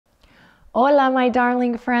Hola, my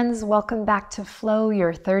darling friends. Welcome back to Flow,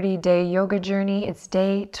 your 30-day yoga journey. It's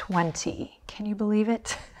day 20. Can you believe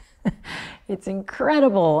it? It's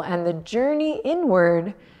incredible, and the journey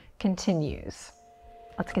inward continues.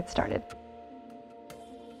 Let's get started.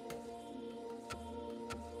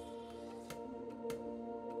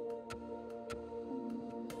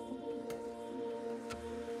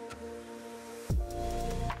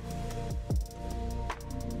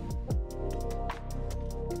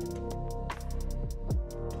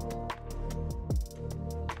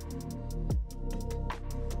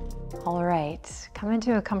 All right, come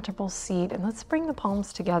into a comfortable seat and let's bring the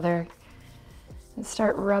palms together and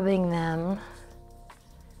start rubbing them.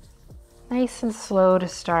 Nice and slow to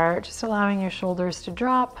start, just allowing your shoulders to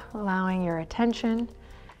drop, allowing your attention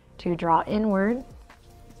to draw inward.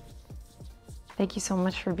 Thank you so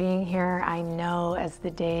much for being here. I know as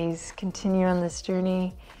the days continue on this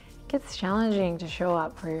journey, it gets challenging to show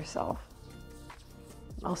up for yourself.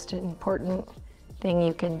 Most important thing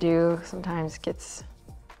you can do sometimes gets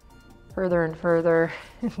further and further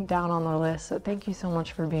down on the list. So thank you so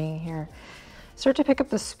much for being here. Start to pick up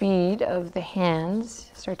the speed of the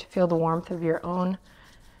hands. Start to feel the warmth of your own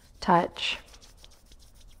touch.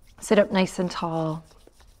 Sit up nice and tall.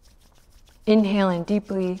 Inhale in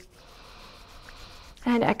deeply.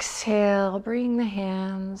 And exhale, bring the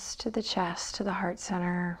hands to the chest, to the heart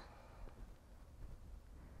center.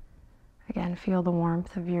 Again, feel the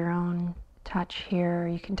warmth of your own touch here.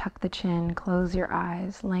 You can tuck the chin, close your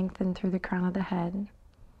eyes, lengthen through the crown of the head.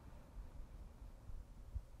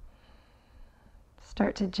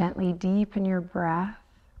 Start to gently deepen your breath.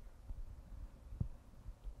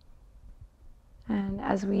 And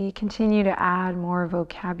as we continue to add more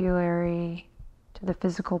vocabulary to the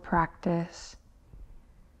physical practice,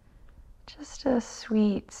 just a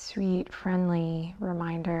sweet, sweet, friendly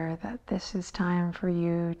reminder that this is time for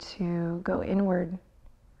you to go inward,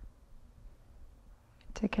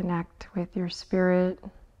 to connect with your spirit,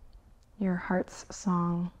 your heart's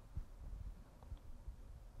song.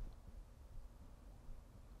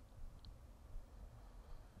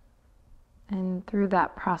 And through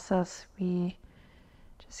that process, we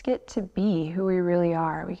just get to be who we really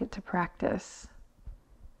are. We get to practice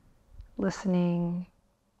listening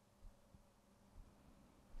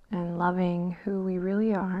and loving who we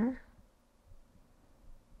really are.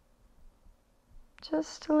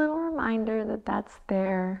 Just a little reminder that that's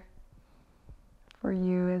there for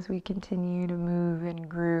you as we continue to move and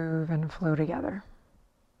groove and flow together.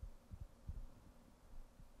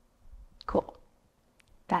 Cool.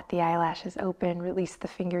 Bat the eyelashes open, release the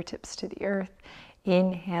fingertips to the earth.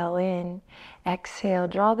 Inhale in, exhale,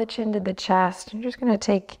 draw the chin to the chest. I'm just gonna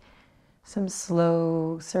take some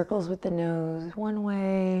slow circles with the nose one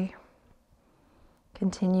way.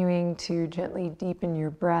 Continuing to gently deepen your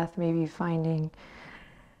breath, maybe finding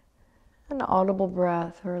an audible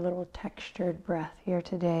breath or a little textured breath here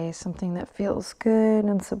today, something that feels good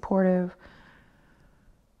and supportive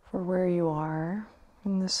for where you are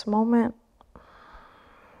in this moment.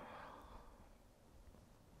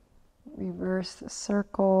 Reverse the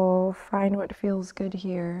circle, find what feels good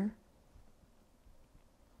here.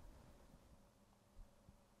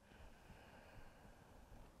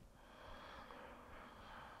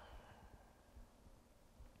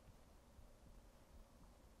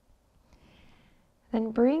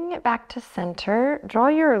 Then bring it back to center. Draw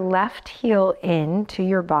your left heel into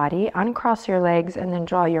your body, uncross your legs, and then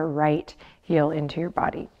draw your right heel into your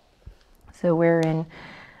body. So we're in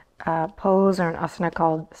a pose or an asana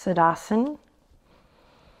called Siddhasana.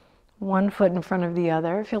 One foot in front of the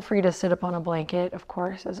other. Feel free to sit up on a blanket, of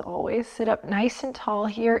course, as always. Sit up nice and tall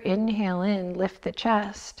here. Inhale in, lift the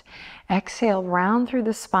chest. Exhale, round through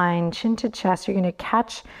the spine, chin to chest. You're gonna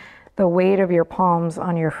catch the weight of your palms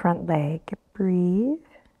on your front leg. Breathe.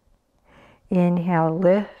 Inhale,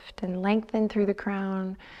 lift and lengthen through the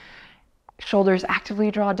crown. Shoulders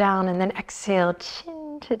actively draw down, and then exhale,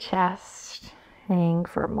 chin to chest. Hang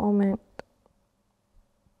for a moment.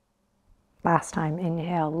 Last time,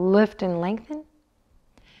 inhale, lift and lengthen.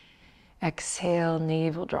 Exhale,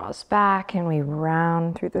 navel draws back, and we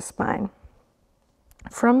round through the spine.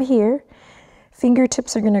 From here,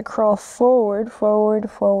 fingertips are gonna crawl forward,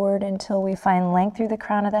 forward, forward until we find length through the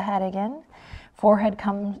crown of the head again. Forehead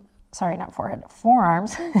comes, sorry, not forehead,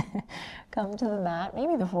 forearms come to the mat,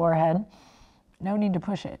 maybe the forehead. No need to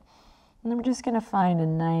push it. And then we're just gonna find a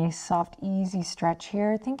nice, soft, easy stretch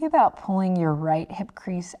here. Think about pulling your right hip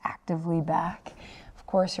crease actively back. Of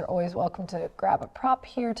course, you're always welcome to grab a prop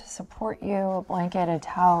here to support you. A blanket, a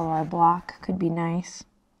towel, or a block could be nice.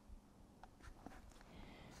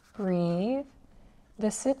 Breathe. The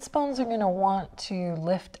sits bones are gonna want to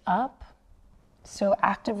lift up So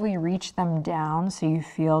actively reach them down so you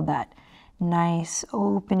feel that nice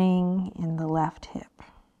opening in the left hip,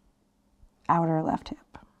 outer left hip.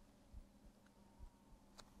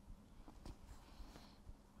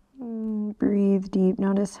 Breathe deep.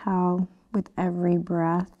 Notice how with every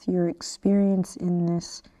breath your experience in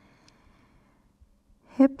this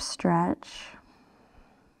hip stretch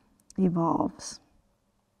evolves.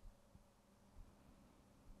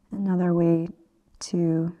 Another way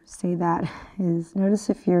to say that is notice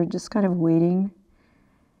if you're just kind of waiting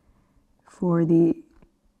for the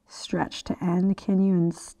stretch to end, can you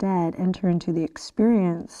instead enter into the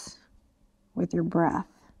experience with your breath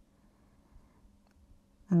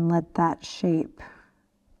and let that shape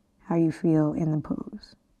how you feel in the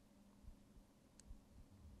pose.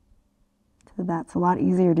 So that's a lot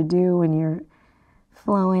easier to do when you're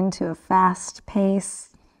flowing to a fast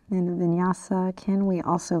pace in a vinyasa. Can we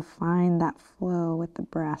also find that flow with the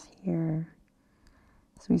breath here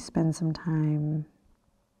as we spend some time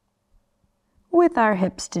with our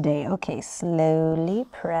hips today? Okay, slowly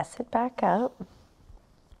press it back up.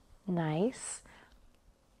 Nice.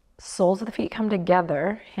 Soles of the feet come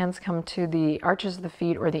together, hands come to the arches of the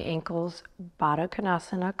feet or the ankles, Baddha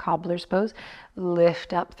Konasana, cobbler's pose.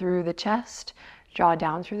 Lift up through the chest, draw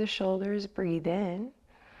down through the shoulders, breathe in,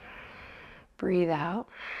 breathe out.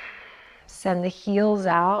 Send the heels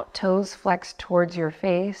out, toes flex towards your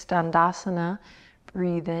face, Dandasana,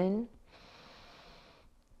 breathe in,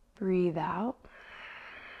 breathe out.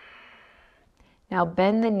 Now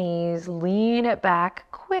bend the knees, lean it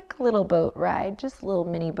back, quick little boat ride, just a little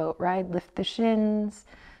mini boat ride. Lift the shins,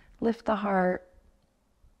 lift the heart.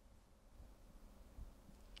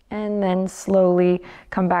 And then slowly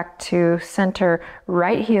come back to center,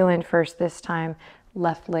 right heel in first this time,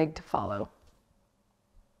 left leg to follow.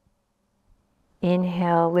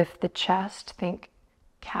 Inhale, lift the chest, think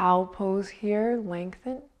cow pose here,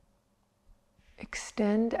 lengthen.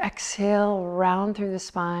 Extend, exhale, round through the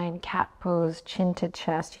spine, cat pose, chin to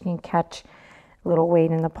chest. You can catch a little weight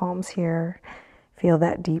in the palms here. Feel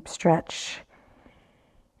that deep stretch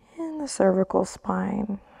in the cervical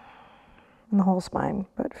spine, in the whole spine,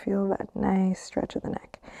 but feel that nice stretch of the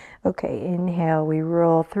neck. Okay, inhale, we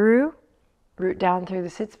roll through, root down through the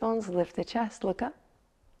sits bones, lift the chest, look up.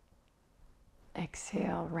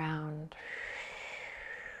 Exhale, round.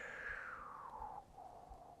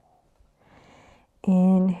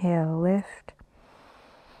 Inhale, lift.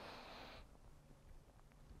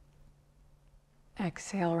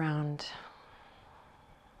 Exhale, round.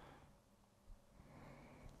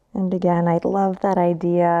 And again, I love that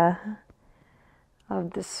idea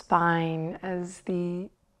of the spine as the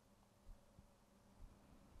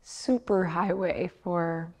super highway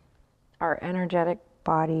for our energetic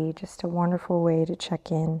body. Just a wonderful way to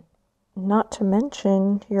check in. Not to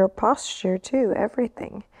mention your posture too,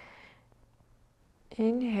 everything.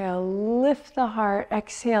 Inhale, lift the heart,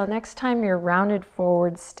 exhale. Next time you're rounded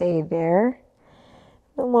forward, stay there.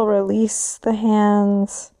 Then we'll release the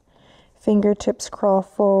hands, fingertips crawl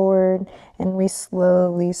forward, and we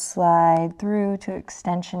slowly slide through to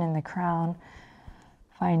extension in the crown,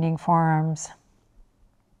 finding forearms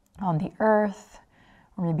on the earth,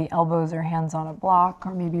 or maybe elbows or hands on a block,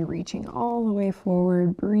 or maybe reaching all the way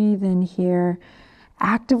forward. Breathe in here.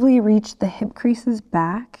 Actively reach the hip creases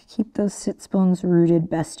back. Keep those sits bones rooted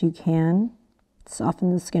best you can.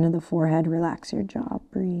 Soften the skin of the forehead. Relax your jaw.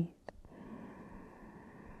 Breathe.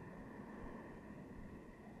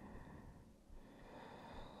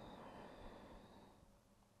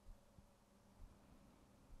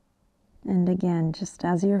 And again, just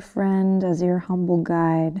as your friend, as your humble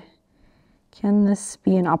guide, can this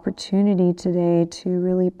be an opportunity today to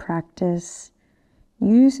really practice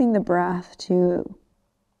using the breath to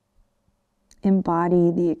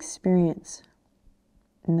embody the experience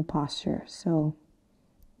in the posture? So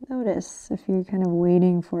notice if you're kind of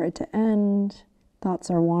waiting for it to end,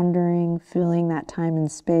 thoughts are wandering, filling that time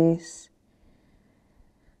and space.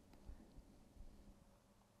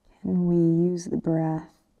 Can we use the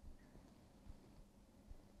breath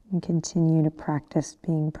and continue to practice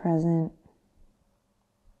being present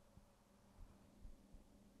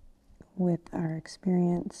with our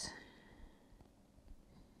experience?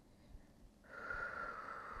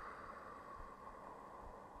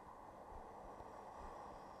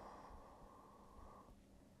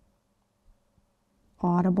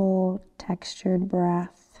 Audible, textured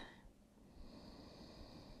breath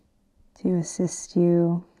to assist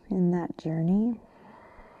you in that journey.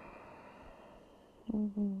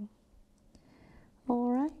 All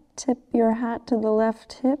right, tip your hat to the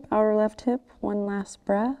left hip, outer left hip, one last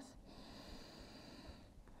breath.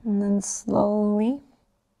 And then slowly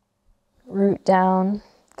Root down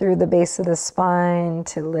through the base of the spine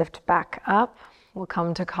to lift back up. We'll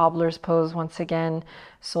come to cobbler's pose once again.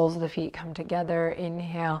 Soles of the feet come together.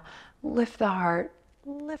 Inhale, lift the heart,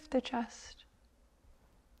 lift the chest.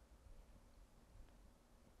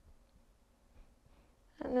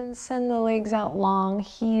 And then send the legs out long,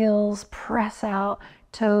 heels press out,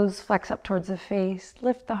 toes flex up towards the face.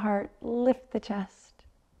 Lift the heart, lift the chest.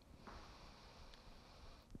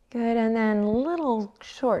 Good, and then little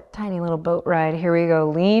short, tiny little boat ride. Here we go.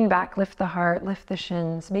 Lean back, lift the heart, lift the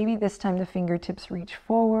shins. Maybe this time the fingertips reach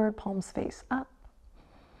forward, palms face up.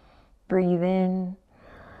 Breathe in,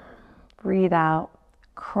 breathe out.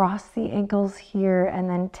 Cross the ankles here and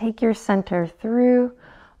then take your center through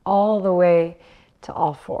all the way to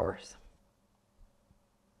all fours.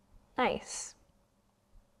 Nice.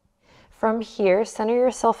 From here, center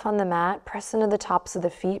yourself on the mat, press into the tops of the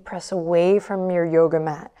feet, press away from your yoga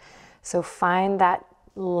mat. So find that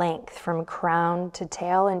length from crown to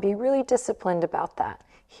tail and be really disciplined about that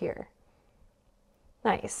here.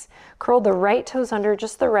 Nice. Curl the right toes under,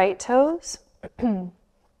 just the right toes, and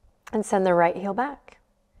send the right heel back.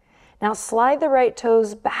 Now slide the right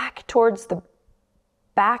toes back towards the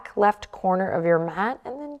back left corner of your mat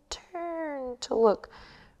and then turn to look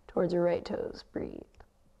towards your right toes. Breathe.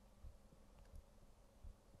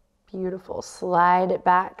 Beautiful. Slide it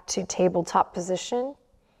back to tabletop position.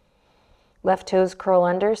 Left toes curl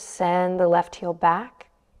under, send the left heel back.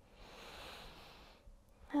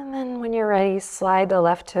 And then when you're ready, slide the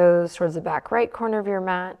left toes towards the back right corner of your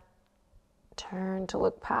mat. Turn to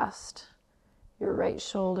look past your right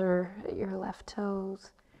shoulder at your left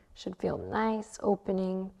toes. Should feel nice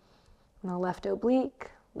opening in the left oblique,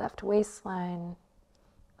 left waistline,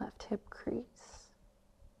 left hip crease.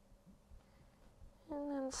 And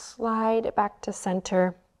then slide it back to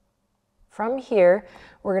center. From here,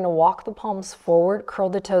 we're going to walk the palms forward, curl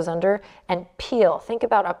the toes under, and peel. Think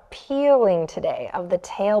about a peeling today of the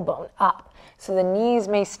tailbone up. So the knees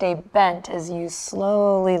may stay bent as you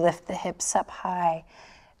slowly lift the hips up high,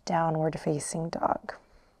 downward facing dog.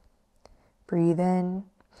 Breathe in,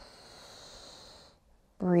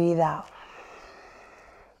 breathe out.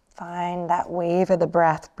 Find that wave of the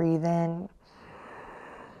breath. Breathe in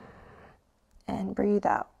and breathe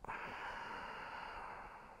out.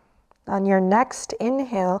 On your next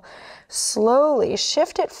inhale, slowly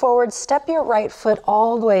shift it forward, step your right foot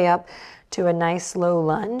all the way up to a nice low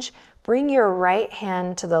lunge. Bring your right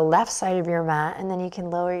hand to the left side of your mat, and then you can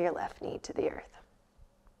lower your left knee to the earth.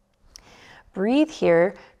 Breathe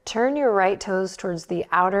here, turn your right toes towards the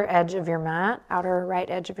outer edge of your mat, outer right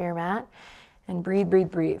edge of your mat, and breathe,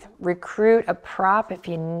 breathe, breathe. Recruit a prop if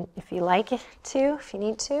you like it to, if you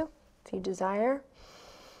need to, if you desire.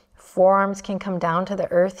 Forearms can come down to the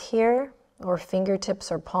earth here, or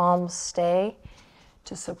fingertips or palms stay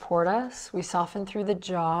to support us. We soften through the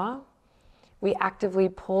jaw. We actively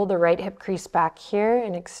pull the right hip crease back here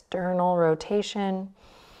in external rotation.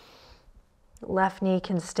 Left knee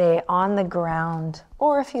can stay on the ground,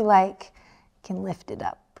 or if you like, you can lift it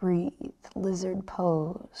up. Breathe, lizard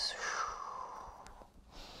pose.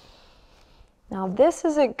 Now this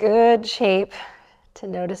is a good shape to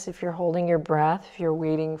notice if you're holding your breath, if you're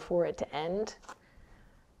waiting for it to end.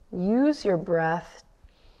 Use your breath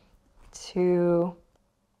to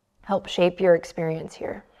help shape your experience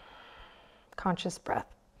here. Conscious breath.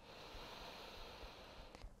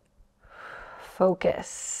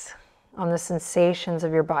 Focus on the sensations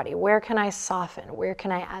of your body. Where can I soften? Where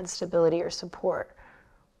can I add stability or support?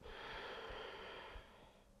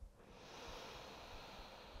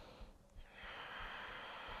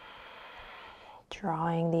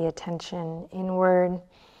 Drawing the attention inward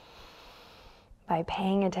by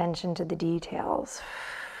paying attention to the details,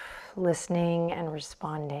 listening and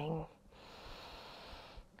responding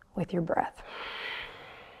with your breath.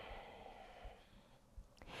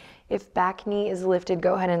 If back knee is lifted,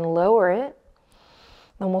 go ahead and lower it.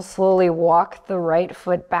 Then we'll slowly walk the right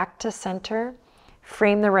foot back to center.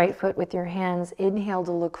 Frame the right foot with your hands. Inhale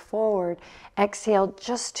to look forward. Exhale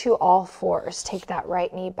just to all fours. Take that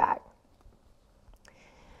right knee back.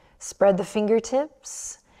 Spread the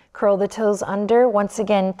fingertips, curl the toes under. Once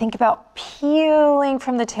again, think about peeling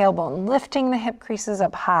from the tailbone, lifting the hip creases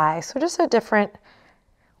up high. So just a different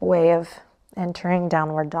way of entering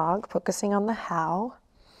downward dog, focusing on the how.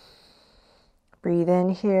 Breathe in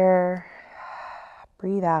here,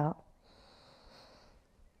 breathe out.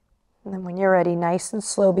 And then when you're ready, nice and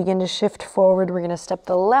slow, begin to shift forward. We're gonna step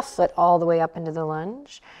the left foot all the way up into the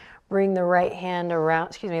lunge. Bring the left hand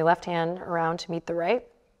around to meet the right.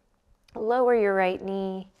 Lower your right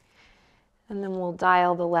knee, and then we'll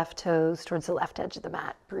dial the left toes towards the left edge of the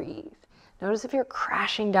mat. Breathe. Notice if you're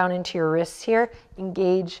crashing down into your wrists here,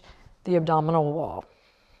 engage the abdominal wall.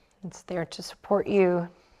 It's there to support you.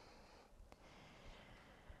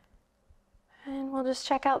 And we'll just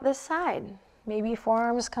check out this side. Maybe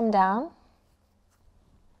forearms come down.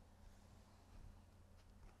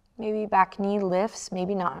 Maybe back knee lifts,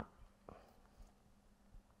 maybe not.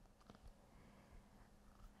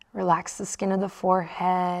 Relax the skin of the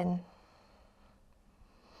forehead.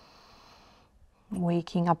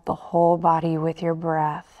 Waking up the whole body with your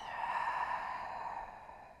breath.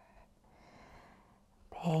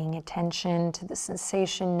 Paying attention to the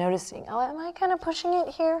sensation, noticing, oh, am I kind of pushing it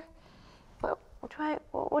here? What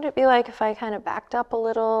would it be like if I kind of backed up a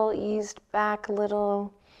little, eased back a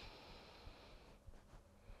little?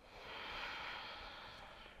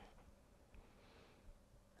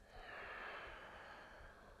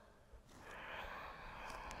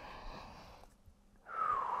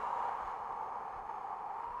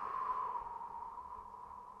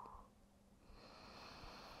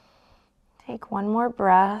 Take one more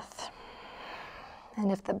breath.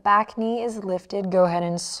 And if the back knee is lifted, go ahead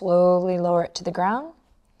and slowly lower it to the ground.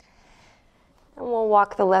 And we'll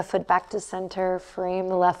walk the left foot back to center, frame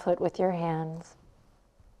the left foot with your hands.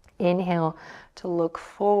 Inhale to look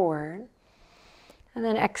forward. And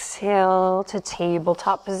then exhale to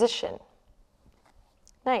tabletop position.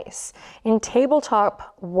 Nice. In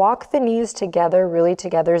tabletop, walk the knees together, really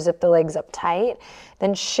together, zip the legs up tight.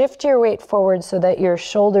 Then shift your weight forward so that your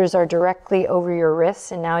shoulders are directly over your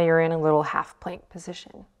wrists, and now you're in a little half plank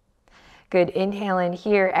position. Good, inhale in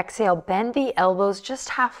here, exhale, bend the elbows just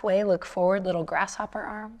halfway, look forward, little grasshopper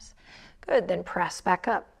arms. Good, then press back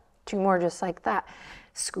up. 2 more just like that.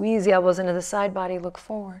 Squeeze the elbows into the side body, look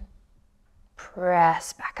forward.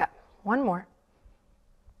 Press back up. 1 more.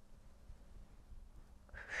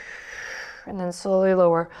 And then slowly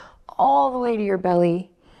lower all the way to your belly.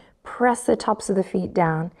 Press the tops of the feet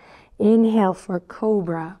down. Inhale for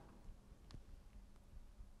cobra.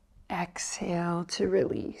 Exhale to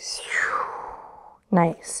release.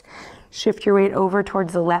 Nice. Shift your weight over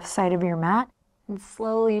towards the left side of your mat. And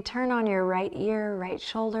slowly turn on your right ear, right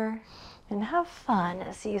shoulder. And have fun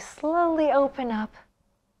as you slowly open up.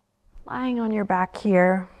 Lying on your back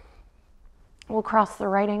here. We'll cross the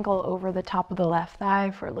right ankle over the top of the left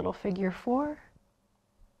thigh for a little figure 4.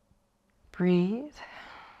 Breathe.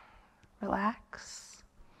 Relax.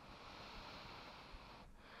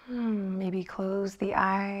 Maybe close the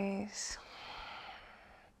eyes.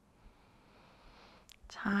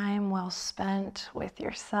 Time well spent with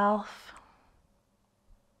yourself.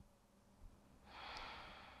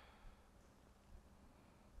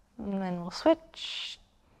 And then we'll switch.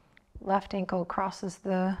 Left ankle crosses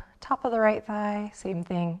the top of the right thigh. Same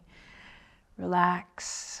thing.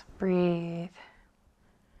 Relax, breathe.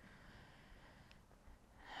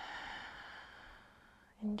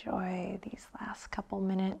 Enjoy these last couple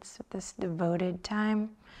minutes of this devoted time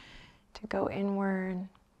to go inward,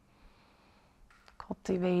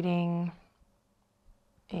 cultivating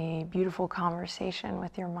a beautiful conversation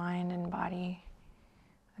with your mind and body,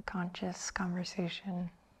 a conscious conversation.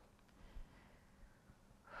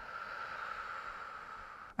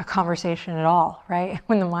 A conversation at all, right?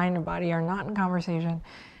 When the mind and body are not in conversation,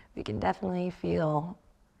 we can definitely feel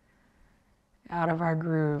out of our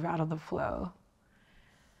groove, out of the flow.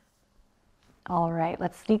 All right,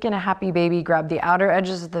 let's sneak in a happy baby. Grab the outer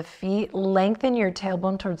edges of the feet, lengthen your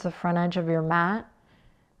tailbone towards the front edge of your mat,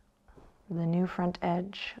 the new front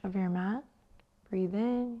edge of your mat. Breathe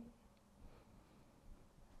in.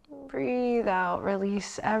 Breathe out,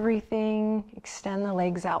 release everything. Extend the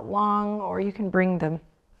legs out long, or you can bring them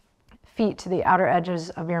feet to the outer edges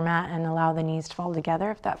of your mat and allow the knees to fall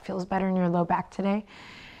together if that feels better in your low back today.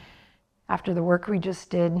 After the work we just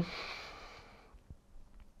did,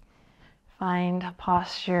 find a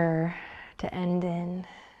posture to end in.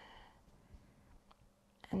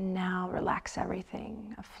 And now relax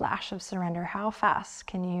everything. A flash of surrender. How fast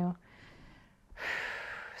can you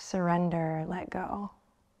surrender, let go?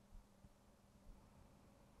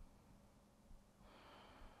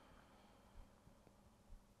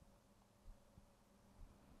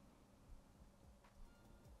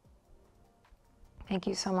 Thank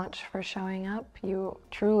you so much for showing up. You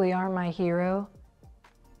truly are my hero.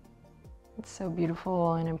 It's so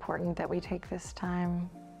beautiful and important that we take this time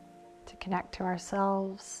to connect to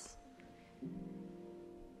ourselves.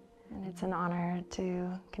 And it's an honor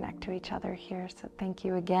to connect to each other here. So thank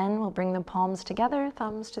you again. We'll bring the palms together,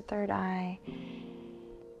 thumbs to third eye.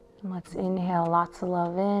 And let's inhale lots of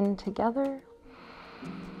love in together.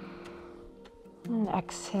 And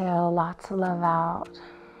exhale lots of love out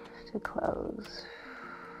to close.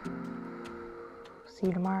 See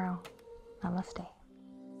you tomorrow. Namaste.